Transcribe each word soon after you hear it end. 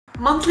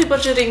Monthly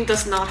budgeting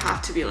does not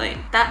have to be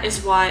lame. That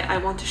is why I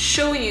want to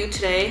show you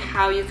today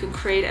how you can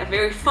create a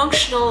very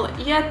functional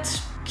yet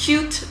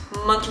cute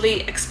monthly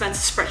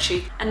expense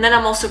spreadsheet. And then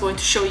I'm also going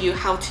to show you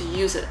how to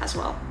use it as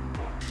well.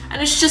 And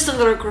it's just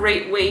another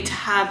great way to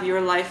have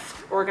your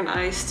life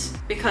organized,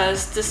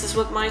 because this is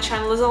what my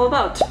channel is all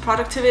about: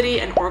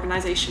 productivity and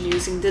organization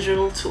using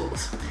digital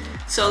tools.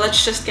 So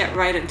let's just get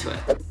right into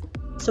it.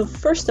 So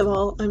first of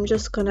all, I'm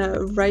just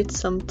gonna write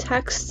some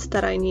text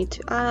that I need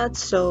to add.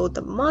 So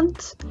the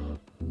month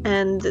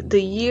and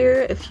the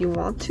year if you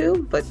want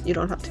to, but you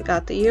don't have to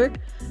add the year.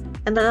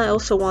 And then I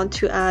also want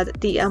to add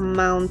the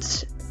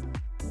amount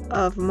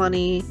of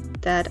money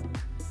that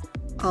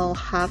I'll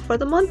have for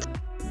the month.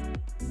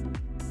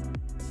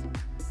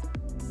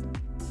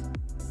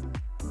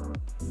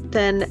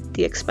 Then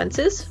the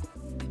expenses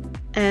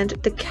and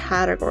the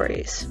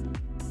categories.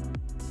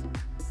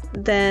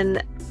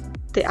 Then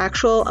the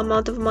actual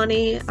amount of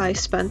money I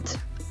spent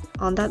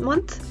on that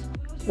month,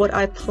 what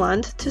I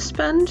planned to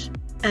spend,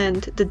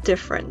 and the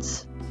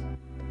difference.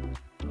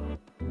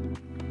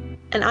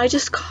 And I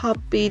just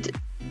copied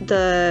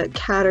the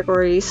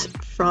categories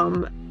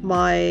from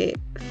my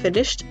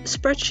finished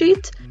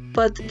spreadsheet,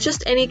 but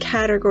just any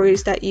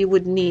categories that you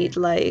would need,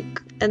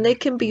 and they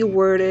can be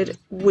worded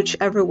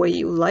whichever way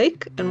you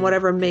like and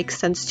whatever makes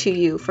sense to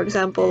you. For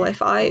example,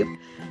 if I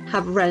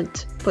have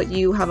rent but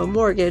you have a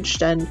mortgage,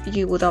 then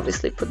you would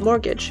obviously put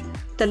mortgage.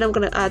 Then I'm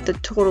going to add the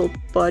total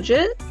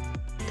budget,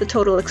 the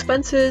total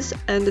expenses,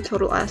 and the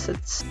total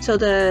assets. So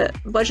the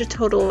budget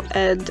total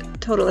and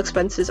total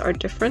expenses are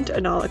different,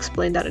 and I'll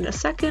explain that in a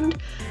second.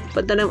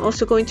 But then I'm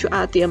also going to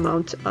add the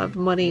amount of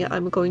money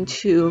I'm going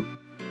to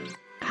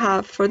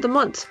have for the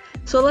month.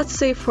 So let's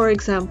say, for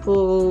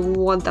example,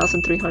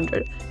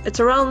 1,300. It's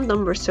a round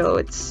number, so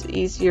it's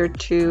easier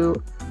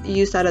to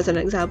use that as an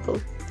example.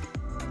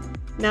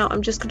 Now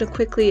I'm just going to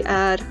quickly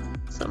add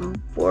some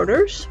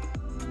borders,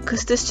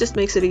 because this just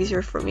makes it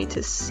easier for me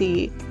to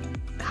see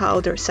how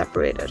they're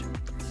separated.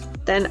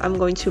 Then I'm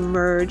going to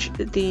merge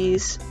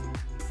these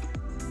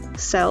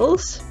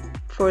cells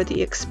for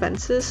the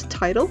expenses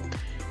title,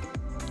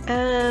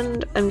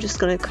 and I'm just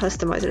going to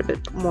customize it a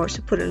bit more,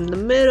 so put it in the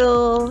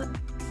middle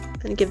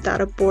and give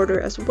that a border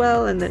as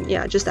well, and then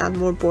yeah, just add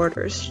more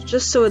borders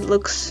just so it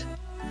looks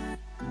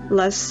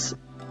less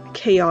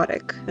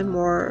chaotic and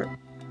more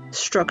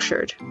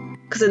structured,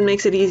 because it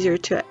makes it easier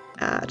to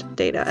add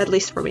data, at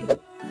least for me.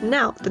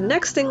 Now, the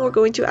next thing we're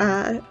going to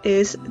add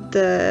is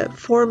the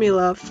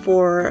formula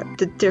for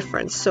the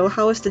difference. So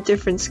how is the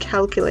difference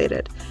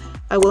calculated?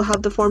 I will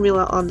have the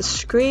formula on the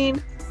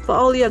screen, but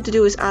all you have to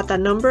do is add that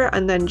number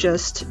and then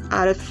just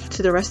add it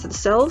to the rest of the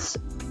cells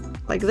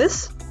like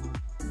this,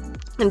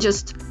 and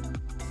just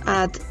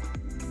add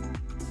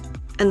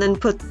and then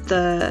put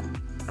the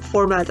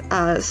format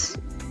as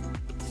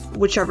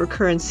whichever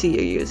currency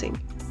you're using.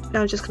 Now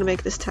I'm just going to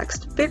make this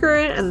text bigger,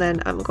 and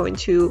then I'm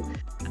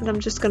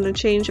just going to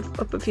change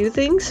up a few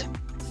things.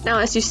 Now,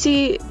 as you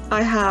see,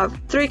 I have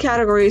 3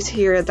 categories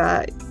here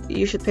that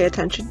you should pay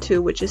attention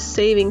to, which is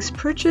savings,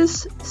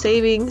 purchase,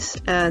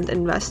 savings, and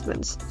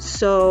investments.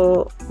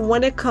 So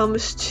when it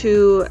comes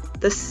to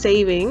the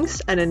savings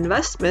and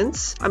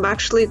investments, I'm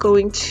actually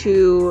going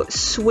to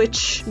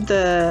switch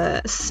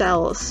the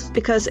cells,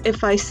 because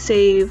if I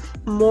save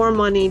more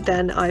money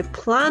than I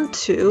plan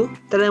to,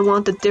 then I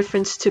want the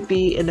difference to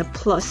be in a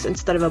plus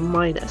instead of a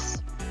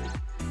minus.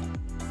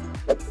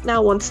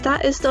 Now, once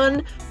that is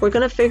done, we're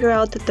going to figure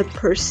out the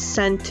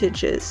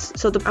percentages.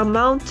 So the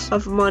amount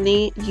of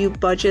money you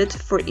budget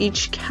for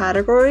each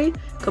category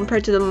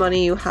compared to the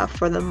money you have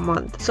for the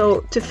month.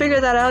 So to figure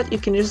that out, you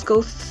can just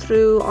go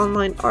through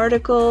online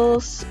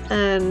articles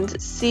and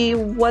see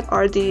what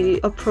are the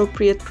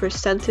appropriate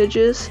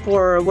percentages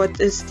for what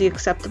is the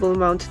acceptable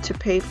amount to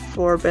pay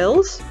for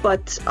bills.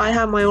 But I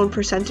have my own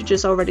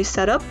percentages already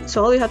set up.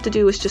 So all you have to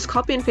do is just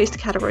copy and paste the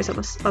categories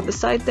on the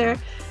side there,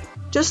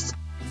 just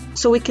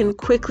so we can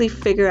quickly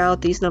figure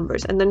out these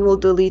numbers, and then we'll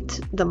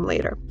delete them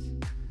later.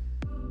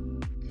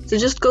 So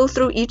just go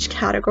through each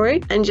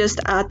category and just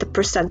add the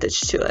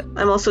percentage to it.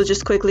 I'm also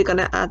just quickly going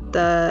to add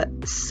the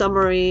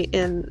summary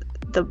in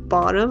the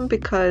bottom,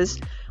 because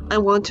I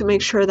want to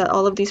make sure that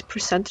all of these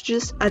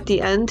percentages at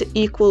the end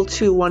equal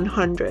to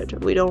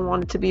 100. We don't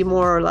want it to be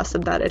more or less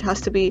than that. It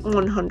has to be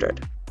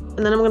 100.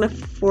 And then I'm going to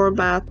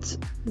format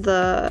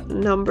the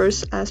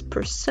numbers as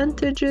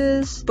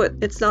percentages, but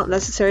it's not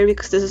necessary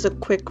because this is a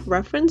quick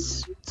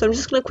reference. So I'm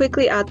just going to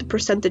quickly add the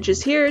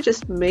percentages here,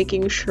 just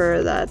making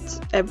sure that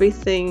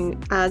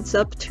everything adds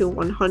up to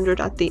 100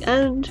 at the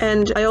end.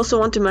 And I also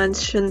want to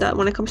mention that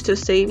when it comes to a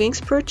savings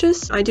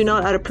purchase, I do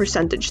not add a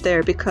percentage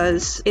there,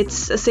 because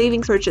it's a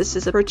savings purchase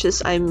is a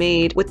purchase I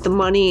made with the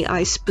money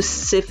I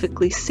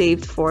specifically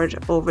saved for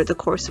it over the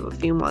course of a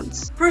few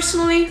months.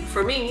 Personally,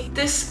 for me,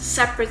 this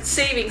separate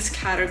savings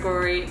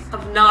category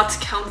of not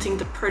counting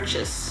the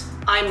purchase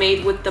I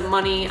made with the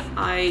money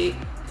I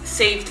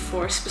saved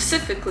for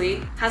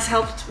specifically has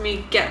helped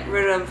me get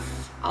rid of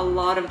a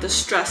lot of the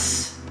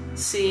stress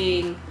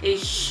seeing a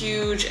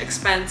huge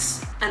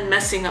expense and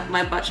messing up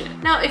my budget.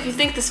 Now, if you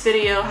think this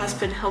video has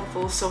been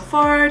helpful so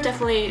far,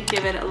 definitely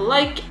give it a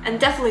like and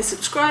definitely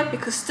subscribe,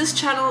 because this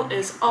channel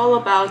is all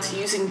about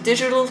using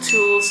digital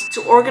tools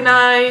to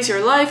organize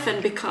your life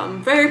and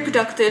become very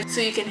productive so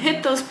you can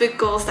hit those big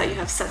goals that you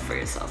have set for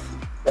yourself.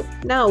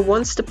 Now,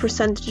 once the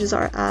percentages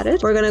are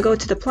added, we're gonna go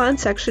to the plan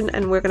section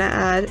and we're gonna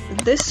add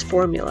this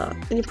formula.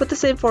 And you put the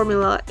same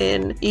formula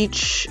in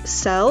each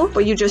cell,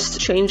 but you just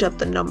change up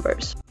the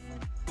numbers.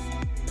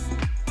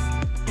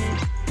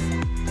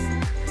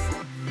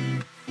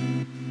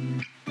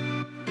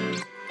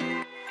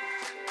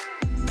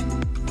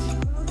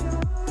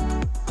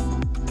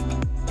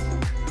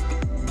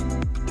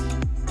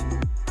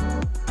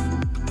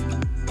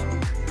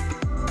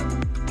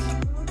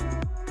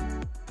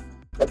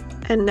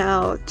 And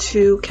now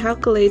to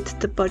calculate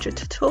the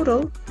budget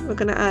total, we're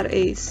gonna add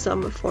a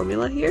sum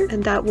formula here,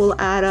 and that will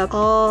add up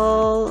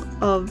all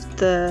of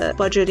the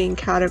budgeting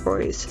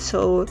categories.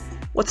 So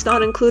what's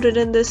not included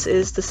in this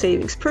is the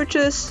savings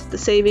purchase, the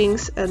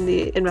savings, and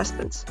the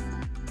investments.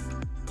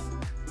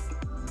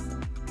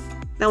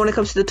 Now when it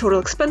comes to the total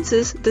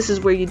expenses, this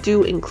is where you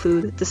do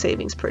include the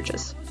savings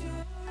purchase.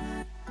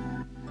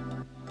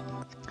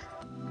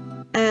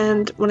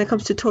 And when it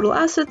comes to total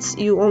assets,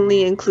 you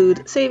only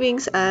include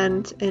savings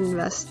and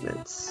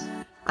investments,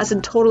 as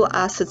in total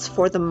assets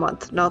for the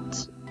month,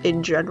 not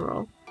in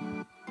general.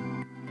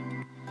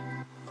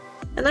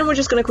 And then we're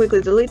just going to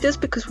quickly delete this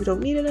because we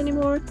don't need it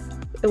anymore.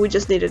 And we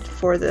just need it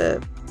for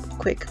the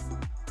quick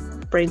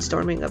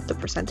brainstorming of the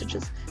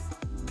percentages.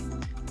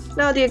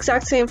 Now the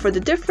exact same for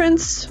the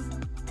difference.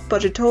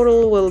 Budget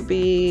total will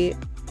be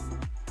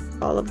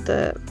all of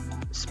the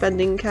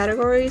spending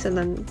categories and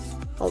then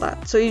all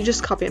that. So you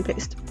just copy and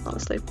paste,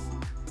 honestly.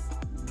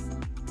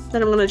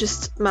 Then I'm gonna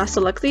just mass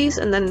select these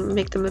and then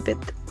make them a bit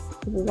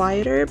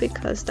wider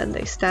because then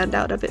they stand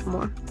out a bit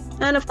more.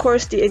 And of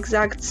course the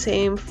exact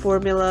same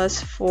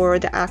formulas for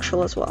the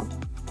actual as well.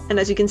 And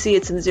as you can see,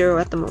 it's in 0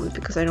 at the moment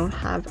because I don't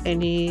have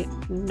any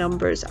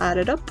numbers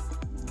added up.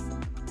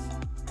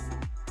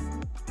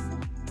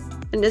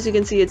 And as you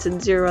can see, it's in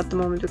 0 at the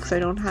moment because I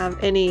don't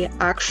have any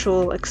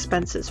actual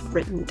expenses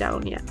written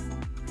down yet.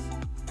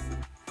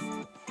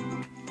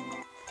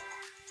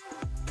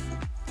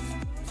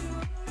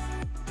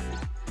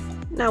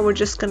 Now we're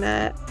just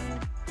gonna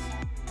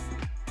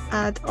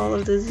add all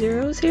of the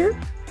zeros here.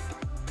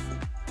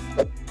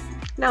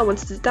 Now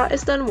once that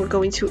is done, we're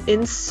going to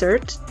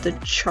insert the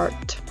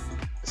chart.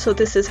 So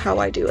this is how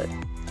I do it.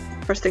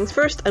 First things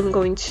first, I'm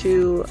going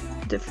to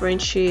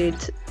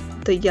differentiate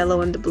the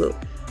yellow and the blue.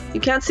 You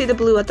can't see the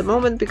blue at the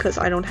moment because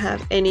I don't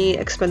have any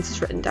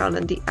expenses written down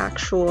in the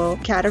actual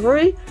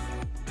category,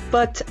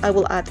 but I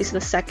will add these in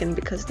a second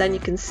because then you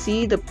can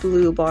see the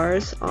blue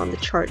bars on the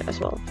chart as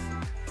well,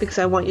 because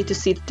I want you to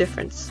see the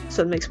difference,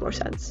 so it makes more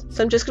sense.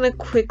 So I'm just gonna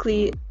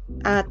quickly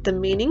add the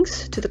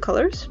meanings to the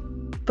colors.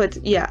 But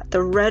yeah,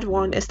 the red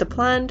one is the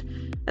planned,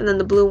 and then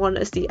the blue one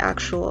is the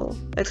actual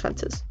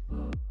expenses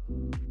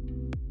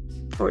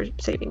or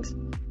savings.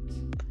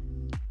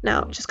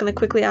 Now, just gonna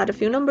quickly add a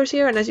few numbers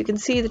here, and as you can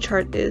see, the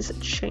chart is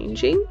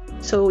changing,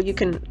 so you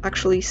can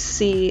actually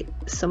see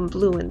some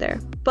blue in there.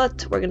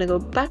 But we're gonna go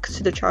back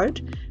to the chart,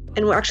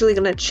 and we're actually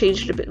gonna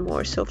change it a bit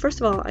more. So first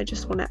of all, I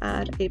just wanna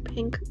add a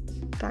pink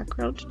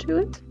background to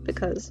it,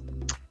 because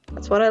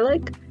that's what I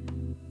like.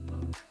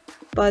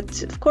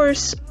 But of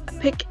course,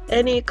 pick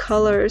any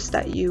colors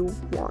that you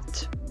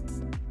want.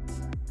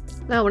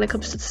 Now, when it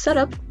comes to the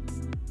setup,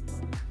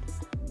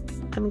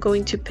 I'm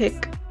going to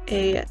pick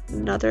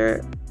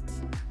another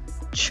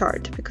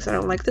chart because I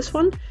don't like this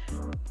one.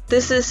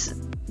 This is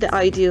the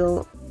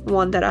ideal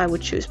one that I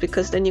would choose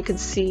because then you can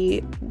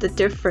see the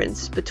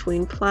difference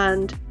between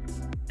planned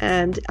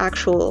and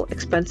actual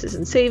expenses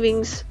and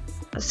savings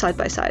side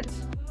by side.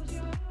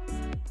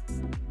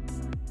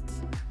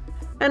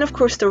 And of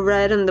course the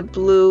red and the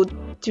blue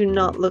do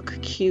not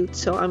look cute,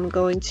 so I'm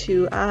going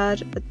to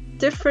add a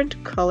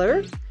different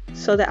color.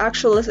 So the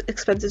actual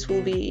expenses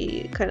will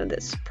be kind of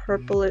this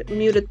purple,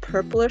 muted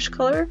purplish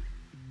color,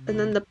 and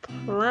then the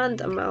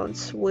planned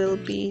amounts will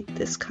be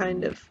this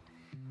kind of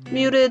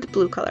muted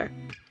blue color.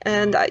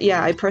 And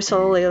yeah, I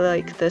personally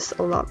like this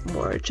a lot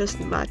more. It just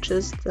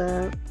matches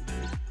the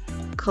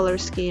color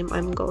scheme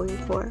I'm going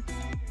for.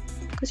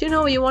 Because you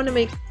know, you want to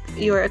make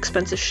your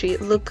expenses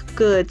sheet look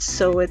good,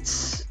 so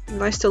it's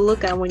nice to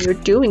look at when you're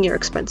doing your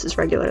expenses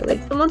regularly.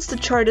 And once the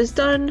chart is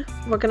done,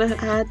 we're gonna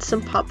add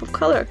some pop of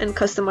color and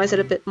customize it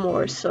a bit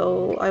more.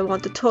 So I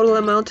want the total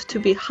amount to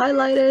be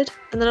highlighted,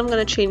 and then I'm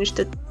gonna change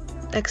the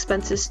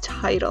expenses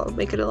title,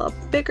 make it a lot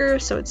bigger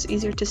so it's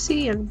easier to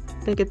see, and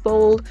make it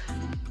bold,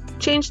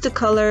 change the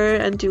color,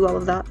 and do all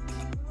of that.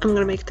 I'm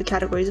gonna make the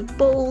categories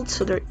bold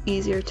so they're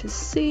easier to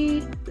see,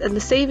 and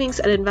the savings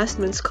and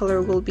investments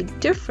color will be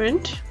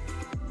different,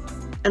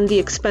 and the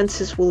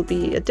expenses will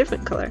be a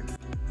different color.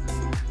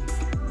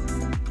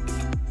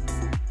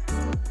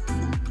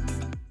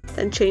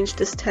 Then change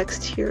this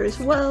text here as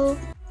well.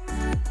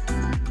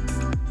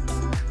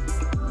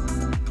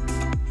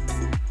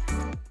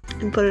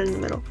 And put it in the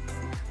middle.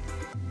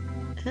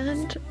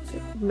 And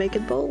make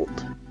it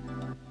bold.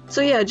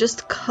 So yeah,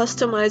 just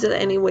customize it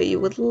any way you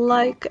would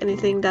like,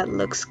 anything that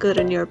looks good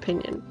in your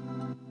opinion.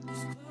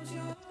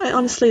 I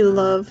honestly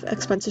love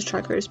expenses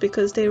trackers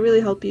because they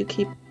really help you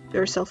keep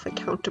yourself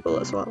accountable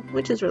as well,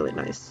 which is really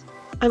nice.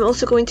 I'm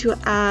also going to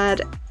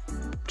add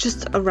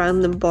just a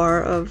random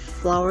bar of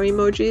flower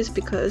emojis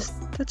because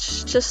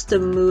that's just the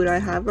mood I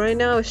have right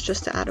now. It's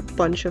just to add a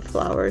bunch of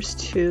flowers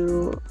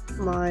to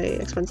my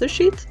expenses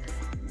sheet,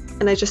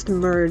 and I just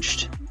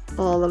merged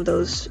all of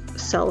those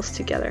cells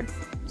together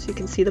so you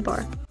can see the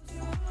bar.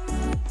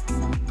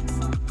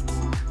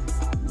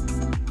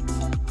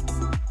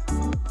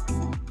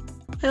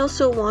 I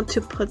also want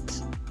to put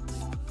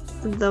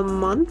the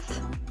month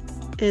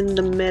in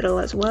the middle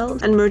as well,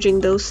 and merging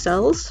those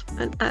cells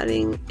and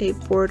adding a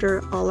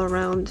border all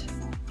around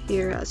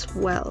here as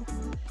well.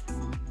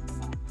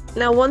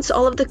 Now once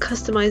all of the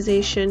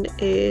customization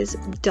is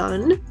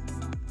done,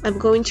 I'm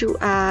going to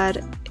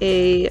add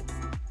a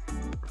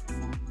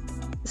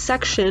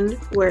section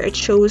where it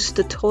shows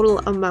the total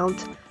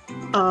amount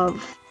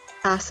of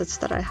assets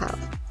that I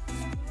have.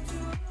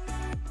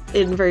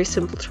 In very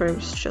simple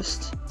terms,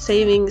 just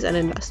savings and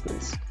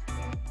investments.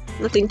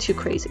 Nothing too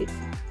crazy.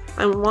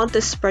 I want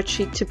this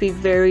spreadsheet to be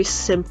very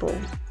simple.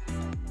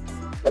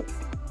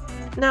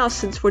 Now,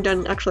 since we're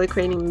done actually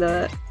creating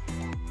the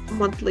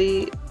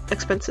monthly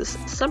expenses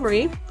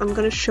summary, I'm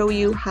going to show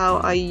you how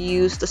I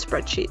use the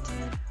spreadsheet.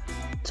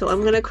 So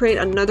I'm going to create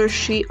another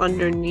sheet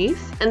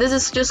underneath, and this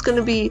is just going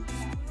to be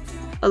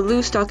a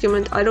loose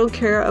document. I don't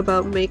care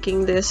about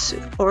making this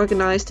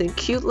organized and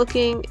cute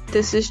looking.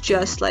 This is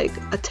just like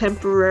a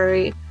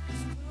temporary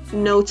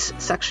notes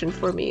section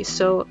for me.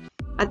 So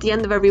at the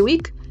end of every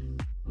week,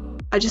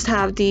 I just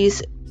have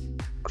these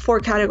 4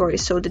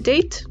 categories. So the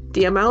date,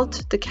 the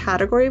amount, the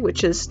category,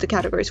 which is the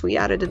categories we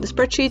added in the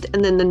spreadsheet,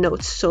 and then the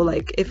notes. So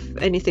like if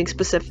anything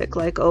specific,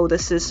 like, oh,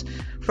 this is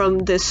from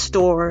this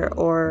store,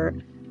 or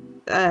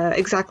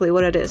exactly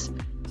what it is.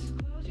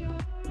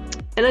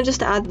 And I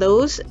just add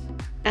those.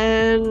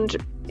 And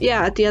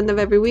yeah, at the end of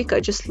every week,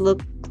 I just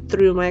look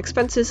through my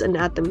expenses and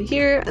add them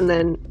here, and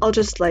then I'll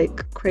just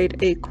like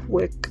create a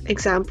quick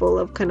example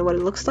of kind of what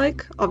it looks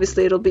like.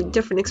 Obviously it'll be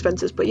different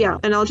expenses, but yeah,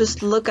 and I'll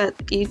just look at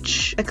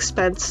each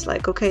expense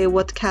like, okay,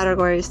 what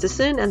category is this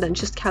in, and then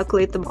just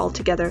calculate them all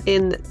together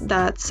in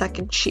that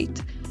second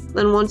sheet.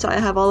 Then once I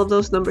have all of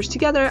those numbers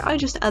together, I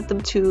just add them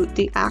to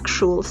the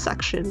actual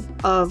section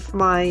of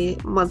my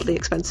monthly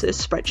expenses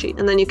spreadsheet.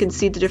 And then you can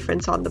see the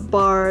difference on the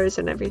bars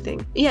and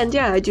everything. Yeah, and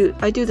yeah, I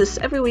do this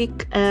every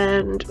week,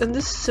 and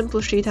this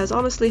simple sheet has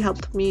honestly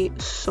helped me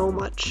so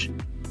much.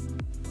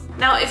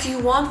 Now, if you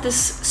want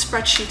this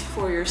spreadsheet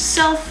for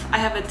yourself, I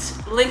have it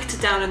linked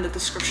down in the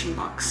description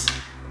box.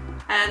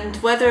 And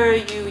whether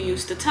you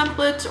use the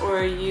template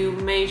or you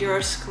made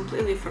yours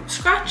completely from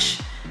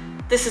scratch,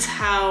 this is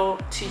how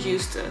to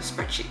use the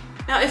spreadsheet.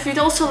 Now, if you'd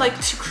also like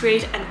to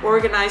create an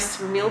organized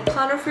meal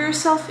planner for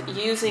yourself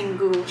using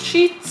Google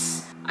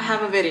Sheets, I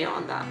have a video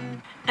on that.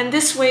 And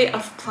this way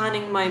of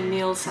planning my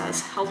meals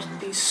has helped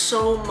me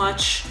so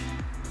much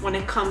when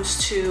it comes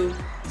to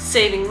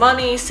saving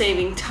money,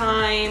 saving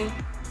time,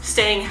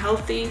 staying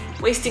healthy,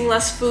 wasting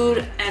less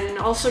food, and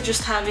also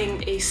just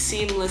having a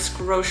seamless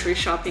grocery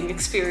shopping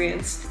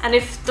experience. And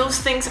if those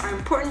things are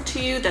important to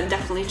you, then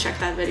definitely check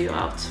that video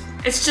out.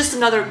 It's just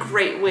another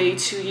great way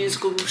to use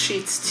Google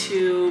Sheets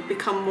to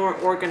become more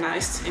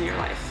organized in your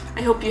life.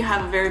 I hope you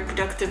have a very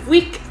productive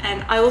week,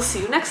 and I will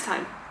see you next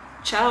time.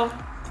 Ciao!